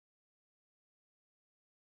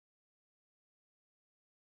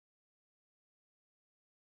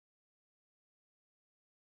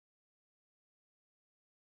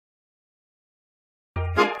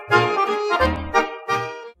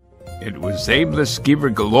It was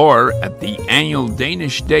aebleskiver galore at the annual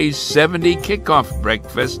Danish Day's 70 kickoff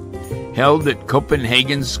breakfast held at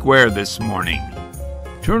Copenhagen Square this morning.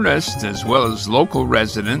 Tourists, as well as local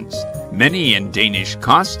residents, many in Danish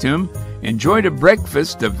costume, enjoyed a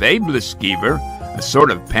breakfast of aebleskiver, a sort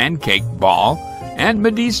of pancake ball, and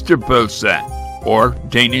medisterpølse, or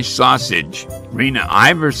Danish sausage. Rena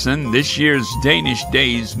Iversen, this year's Danish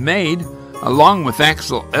Day's maid, along with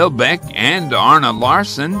Axel Elbeck and Arne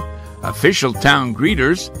Larsen, official town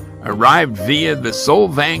greeters, arrived via the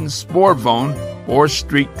Solvang sporvogn, or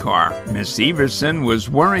streetcar. Miss Iversen was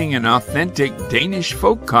wearing an authentic Danish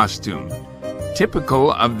folk costume,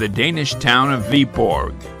 typical of the Danish town of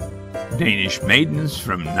Viborg. Danish maidens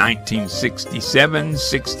from 1967,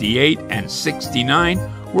 68, and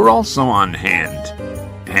 69 were also on hand.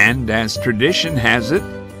 And as tradition has it,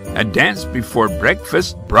 a dance before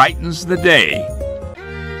breakfast brightens the day.